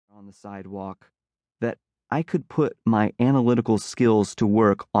on the sidewalk that I could put my analytical skills to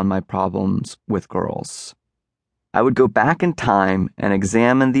work on my problems with girls. I would go back in time and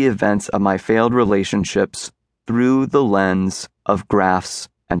examine the events of my failed relationships through the lens of graphs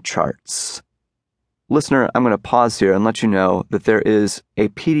and charts. Listener, I'm going to pause here and let you know that there is a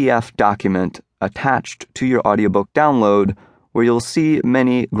PDF document attached to your audiobook download where you'll see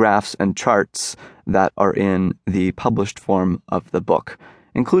many graphs and charts that are in the published form of the book,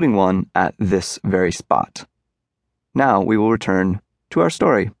 including one at this very spot. Now we will return to our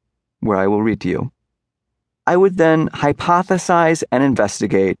story, where I will read to you. I would then hypothesize and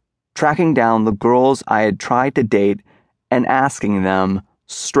investigate, tracking down the girls I had tried to date and asking them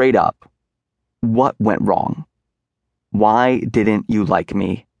straight up, what went wrong? Why didn't you like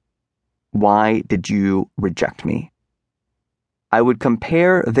me? Why did you reject me? I would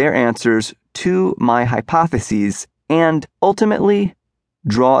compare their answers to my hypotheses and ultimately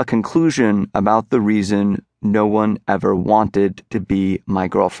draw a conclusion about the reason no one ever wanted to be my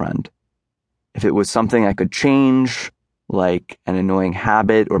girlfriend. If it was something I could change, like an annoying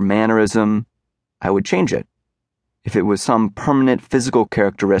habit or mannerism, I would change it. If it was some permanent physical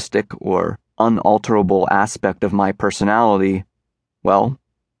characteristic or unalterable aspect of my personality, well,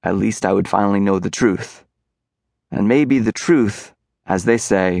 at least I would finally know the truth. And maybe the truth, as they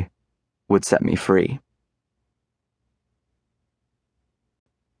say, would set me free.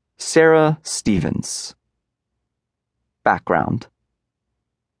 Sarah Stevens. Background.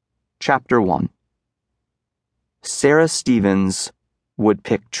 Chapter 1. Sarah Stevens would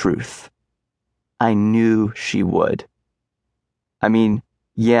pick truth. I knew she would. I mean,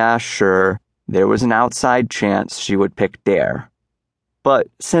 yeah, sure, there was an outside chance she would pick dare. But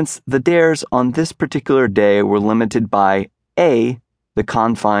since the dares on this particular day were limited by A, the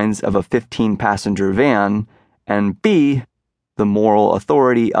confines of a 15-passenger van, and B, the moral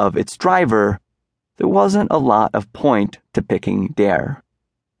authority of its driver, there wasn't a lot of point to picking dare.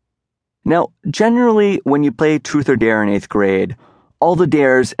 Now, generally, when you play Truth or Dare in 8th grade, all the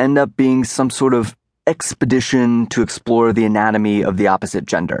dares end up being some sort of expedition to explore the anatomy of the opposite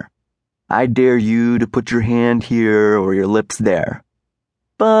gender. I dare you to put your hand here or your lips there.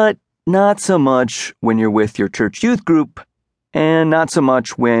 But not so much when you're with your church youth group, and not so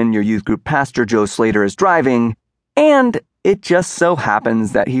much when your youth group pastor Joe Slater is driving, and it just so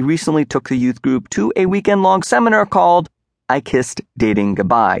happens that he recently took the youth group to a weekend-long seminar called I Kissed Dating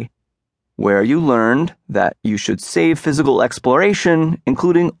Goodbye, where you learned that you should save physical exploration,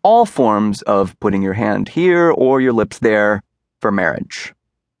 including all forms of putting your hand here or your lips there, for marriage.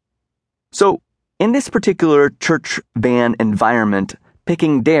 So, in this particular church van environment,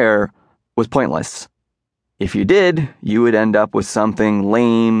 picking dare was pointless. If you did, you would end up with something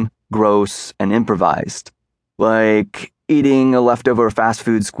lame, gross, and improvised, like eating a leftover fast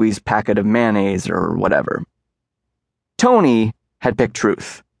food squeezed packet of mayonnaise or whatever. Tony had picked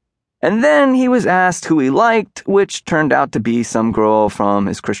truth. And then he was asked who he liked, which turned out to be some girl from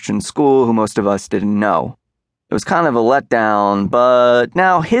his Christian school who most of us didn't know. It was kind of a letdown, but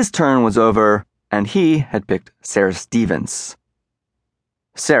now his turn was over, and he had picked Sarah Stevens.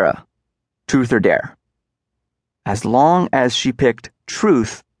 Sarah, truth or dare? As long as she picked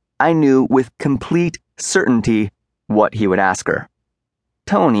truth, I knew with complete certainty what he would ask her.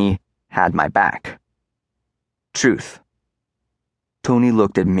 Tony had my back. Truth. Tony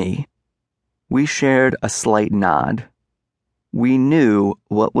looked at me. We shared a slight nod. We knew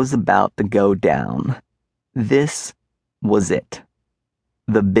what was about to go down. This was it.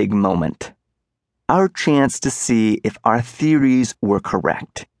 The big moment. Our chance to see if our theories were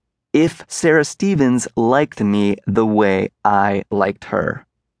correct. If Sarah Stevens liked me the way I liked her.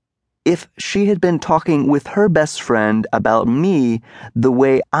 If she had been talking with her best friend about me the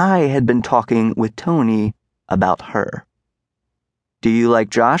way I had been talking with Tony about her. Do you like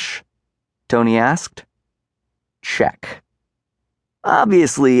Josh? Tony asked. Check.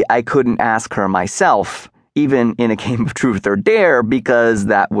 Obviously, I couldn't ask her myself, even in a game of Truth or Dare, because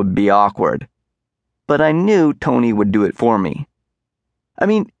that would be awkward. But I knew Tony would do it for me. I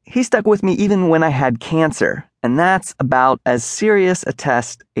mean, he stuck with me even when I had cancer, and that's about as serious a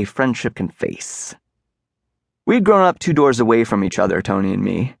test a friendship can face. We'd grown up 2 doors away from each other, Tony and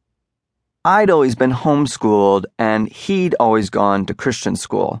me. I'd always been homeschooled, and he'd always gone to Christian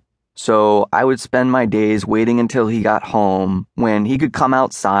school, so I would spend my days waiting until he got home when he could come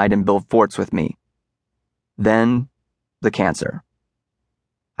outside and build forts with me. Then, the cancer.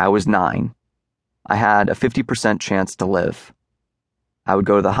 I was 9. I had a 50% chance to live. I would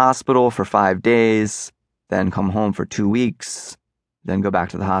go to the hospital for 5 days, then come home for 2 weeks, then go back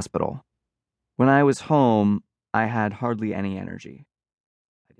to the hospital. When I was home, I had hardly any energy.